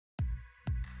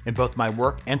In both my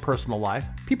work and personal life,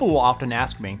 people will often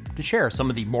ask me to share some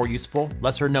of the more useful,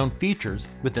 lesser known features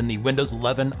within the Windows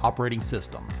 11 operating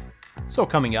system. So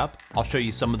coming up, I'll show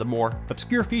you some of the more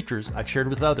obscure features I've shared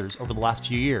with others over the last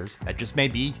few years that just may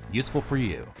be useful for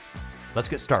you. Let's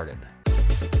get started.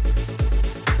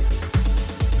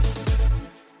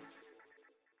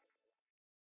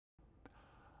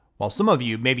 While some of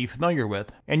you may be familiar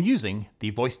with and using the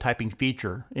voice typing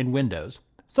feature in Windows,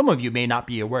 some of you may not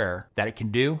be aware that it can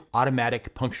do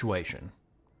automatic punctuation.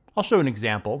 I'll show an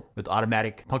example with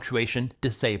automatic punctuation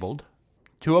disabled.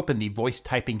 To open the voice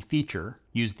typing feature,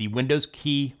 use the Windows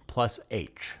key plus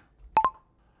H.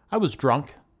 I was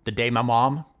drunk the day my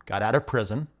mom got out of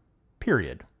prison,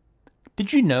 period.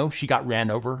 Did you know she got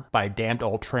ran over by a damned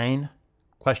old train?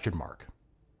 Question mark.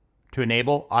 To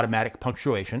enable automatic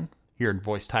punctuation, here in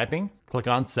voice typing, click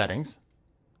on Settings.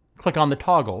 Click on the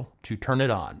toggle to turn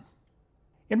it on.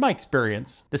 In my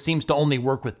experience, this seems to only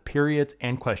work with periods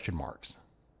and question marks.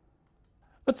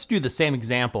 Let's do the same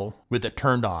example with it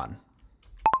turned on.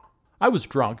 I was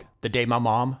drunk the day my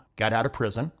mom got out of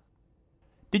prison.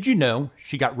 Did you know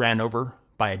she got ran over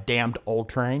by a damned old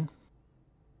train?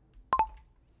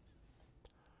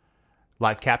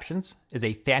 Live Captions is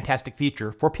a fantastic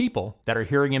feature for people that are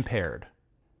hearing impaired.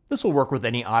 This will work with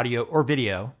any audio or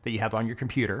video that you have on your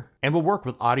computer and will work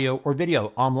with audio or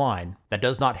video online that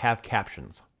does not have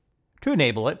captions. To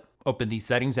enable it, open the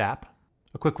Settings app.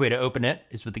 A quick way to open it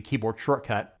is with the keyboard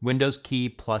shortcut Windows key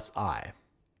plus I.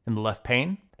 In the left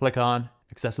pane, click on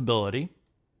Accessibility.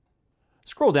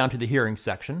 Scroll down to the Hearing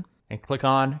section and click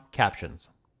on Captions.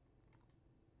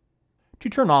 To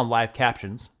turn on Live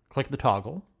Captions, click the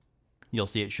toggle. You'll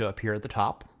see it show up here at the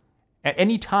top. At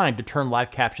any time to turn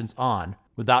Live Captions on,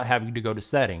 without having to go to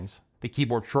Settings, the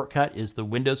keyboard shortcut is the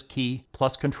Windows key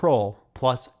plus Control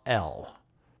plus L.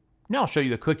 Now I'll show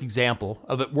you a quick example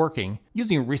of it working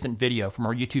using a recent video from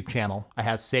our YouTube channel I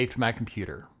have saved to my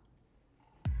computer.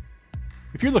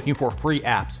 If you're looking for free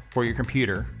apps for your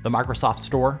computer, the Microsoft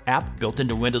Store app built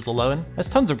into Windows 11 has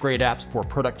tons of great apps for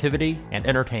productivity and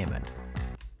entertainment.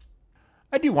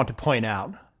 I do want to point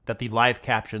out that the live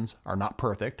captions are not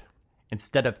perfect.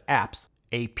 Instead of apps,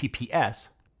 APPS,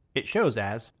 it shows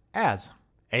as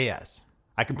AS.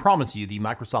 I can promise you the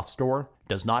Microsoft Store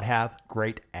does not have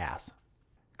great ass.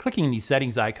 Clicking the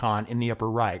settings icon in the upper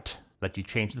right lets you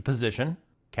change the position,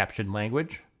 caption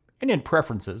language, and in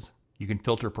preferences, you can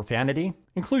filter profanity,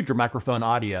 include your microphone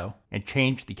audio, and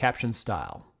change the caption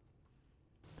style.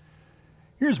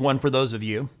 Here's one for those of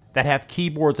you that have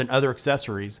keyboards and other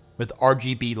accessories with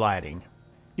RGB lighting.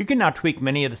 You can now tweak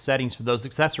many of the settings for those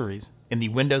accessories in the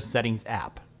Windows Settings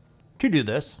app. To do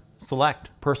this, select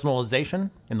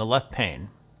Personalization in the left pane.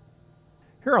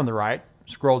 Here on the right,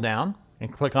 scroll down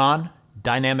and click on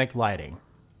Dynamic Lighting.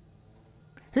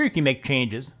 Here you can make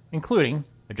changes, including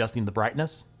adjusting the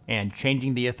brightness and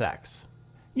changing the effects.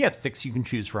 You have 6 you can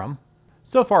choose from.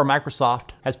 So far,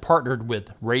 Microsoft has partnered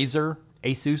with Razer,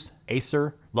 Asus,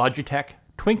 Acer, Logitech,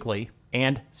 Twinkly,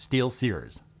 and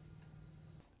SteelSeries.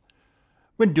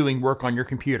 When doing work on your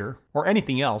computer, or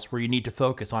anything else where you need to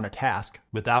focus on a task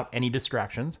without any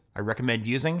distractions, I recommend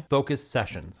using Focus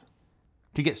Sessions.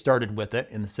 To get started with it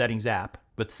in the Settings app,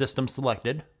 with System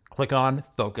selected, click on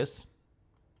Focus.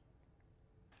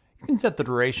 You can set the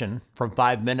duration from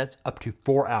 5 minutes up to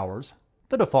 4 hours.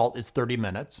 The default is 30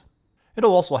 minutes.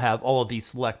 It'll also have all of these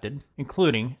selected,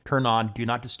 including turn on Do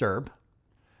Not Disturb.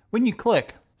 When you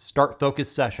click Start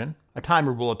Focus Session, a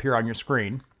timer will appear on your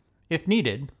screen. If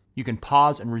needed, you can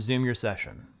pause and resume your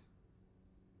session.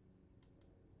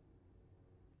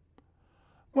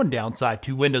 One downside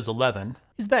to Windows 11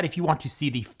 is that if you want to see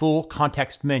the full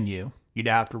context menu, you'd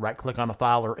have to right-click on a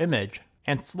file or image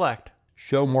and select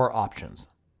Show More Options.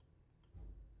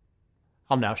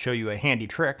 I'll now show you a handy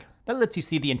trick that lets you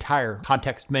see the entire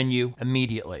context menu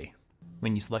immediately.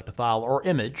 When you select a file or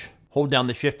image, hold down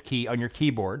the Shift key on your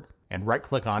keyboard and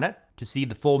right-click on it to see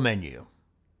the full menu.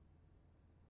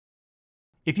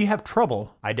 If you have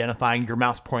trouble identifying your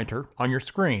mouse pointer on your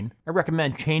screen, I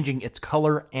recommend changing its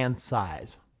color and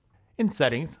size. In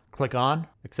Settings, click on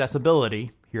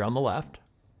Accessibility here on the left.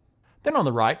 Then on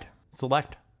the right,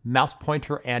 select Mouse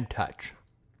Pointer and Touch.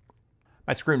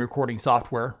 My screen recording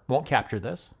software won't capture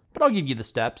this, but I'll give you the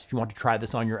steps if you want to try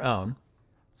this on your own.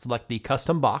 Select the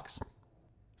custom box,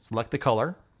 select the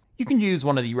color. You can use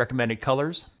one of the recommended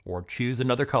colors or choose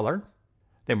another color.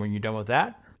 Then when you're done with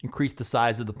that, increase the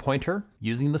size of the pointer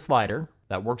using the slider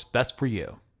that works best for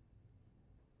you.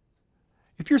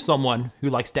 If you're someone who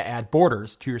likes to add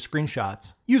borders to your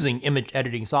screenshots using image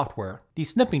editing software, the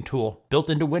snipping tool built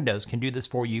into Windows can do this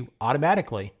for you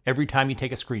automatically every time you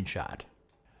take a screenshot.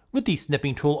 With the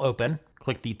snipping tool open,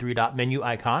 click the three-dot menu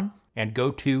icon and go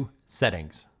to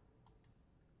Settings.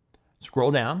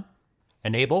 Scroll down,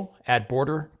 enable Add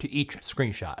Border to each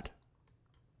screenshot.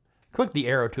 Click the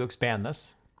arrow to expand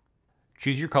this.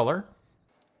 Choose your color.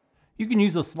 You can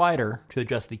use the slider to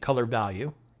adjust the color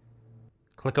value.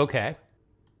 Click OK.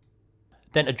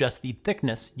 Then adjust the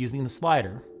thickness using the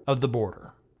slider of the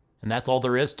border. And that's all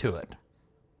there is to it.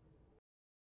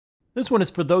 This one is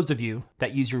for those of you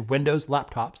that use your Windows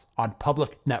laptops on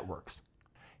public networks.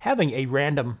 Having a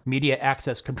random media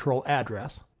access control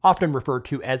address, often referred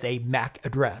to as a MAC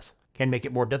address, can make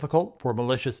it more difficult for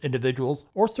malicious individuals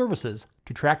or services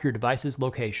to track your device's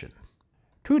location.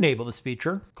 To enable this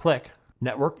feature, click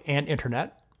Network and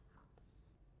Internet.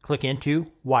 Click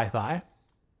into Wi-Fi.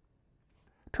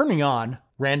 Turning on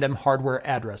random hardware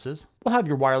addresses will have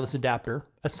your wireless adapter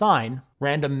assign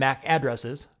random MAC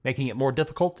addresses, making it more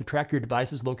difficult to track your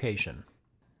device's location.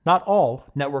 Not all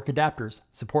network adapters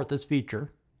support this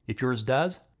feature. If yours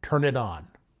does, turn it on.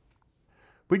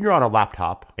 When you're on a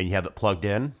laptop and you have it plugged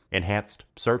in, Enhanced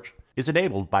Search is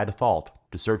enabled by default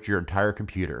to search your entire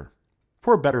computer.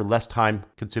 For a better, less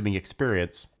time-consuming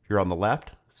experience, here on the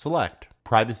left, select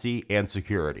Privacy and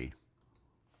Security.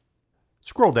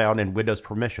 Scroll down in Windows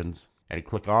Permissions and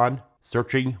click on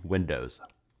Searching Windows.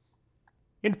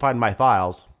 In Find My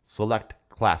Files, select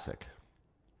Classic.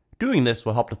 Doing this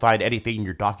will help to find anything in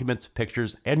your documents,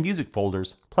 pictures, and music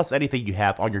folders, plus anything you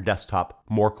have on your desktop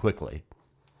more quickly.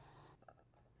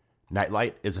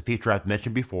 Nightlight is a feature I've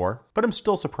mentioned before, but I'm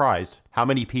still surprised how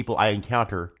many people I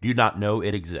encounter do not know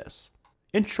it exists.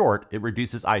 In short, it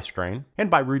reduces eye strain, and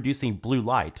by reducing blue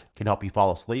light, can help you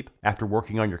fall asleep after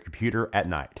working on your computer at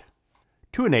night.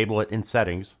 To enable it in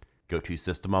Settings, go to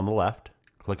System on the left,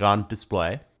 click on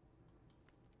Display.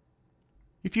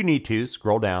 If you need to,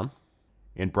 scroll down.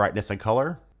 In Brightness and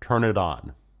Color, turn it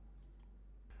on.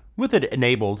 With it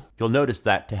enabled, you'll notice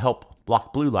that to help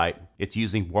block blue light, it's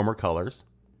using warmer colors.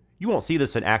 You won't see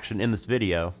this in action in this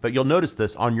video, but you'll notice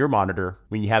this on your monitor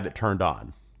when you have it turned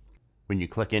on. When you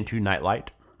click into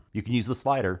Nightlight, you can use the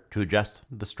slider to adjust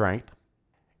the strength.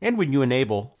 And when you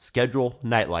enable Schedule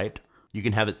Nightlight, you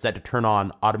can have it set to turn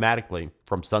on automatically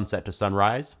from sunset to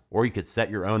sunrise, or you could set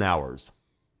your own hours.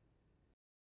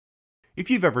 If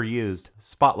you've ever used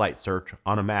Spotlight Search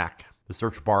on a Mac, the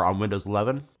search bar on Windows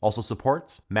 11 also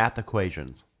supports math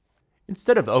equations.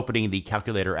 Instead of opening the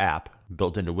calculator app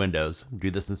built into Windows, do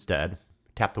this instead.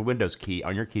 Tap the Windows key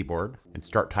on your keyboard and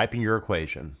start typing your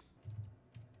equation.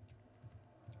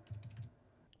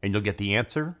 And you'll get the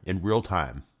answer in real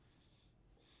time.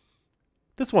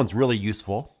 This one's really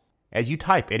useful. As you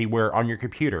type anywhere on your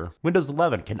computer, Windows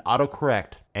 11 can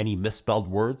autocorrect any misspelled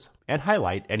words and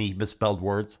highlight any misspelled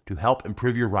words to help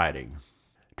improve your writing.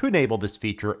 To enable this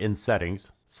feature in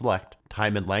Settings, select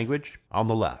Time and Language on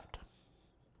the left.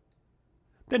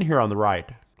 Then here on the right,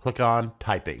 click on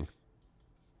Typing.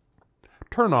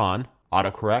 Turn on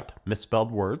Autocorrect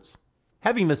Misspelled Words.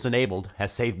 Having this enabled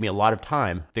has saved me a lot of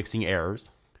time fixing errors.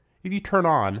 If you turn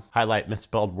on Highlight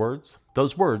Misspelled Words,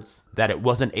 those words that it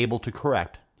wasn't able to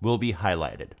correct will be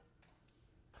highlighted.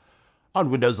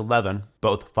 On Windows 11,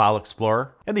 both File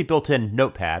Explorer and the built-in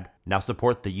Notepad now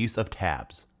support the use of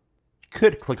tabs. You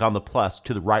could click on the plus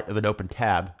to the right of an open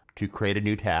tab to create a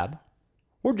new tab,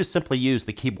 or just simply use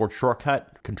the keyboard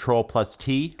shortcut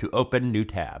Ctrl+T to open new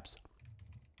tabs.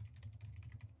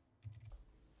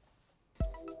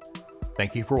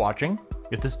 Thank you for watching.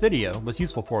 If this video was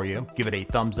useful for you, give it a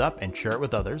thumbs up and share it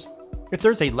with others. If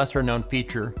there's a lesser known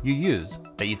feature you use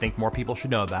that you think more people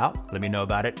should know about, let me know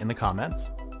about it in the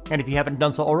comments. And if you haven't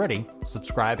done so already,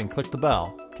 subscribe and click the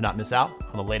bell to not miss out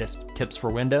on the latest tips for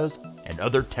Windows and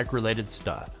other tech-related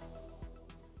stuff.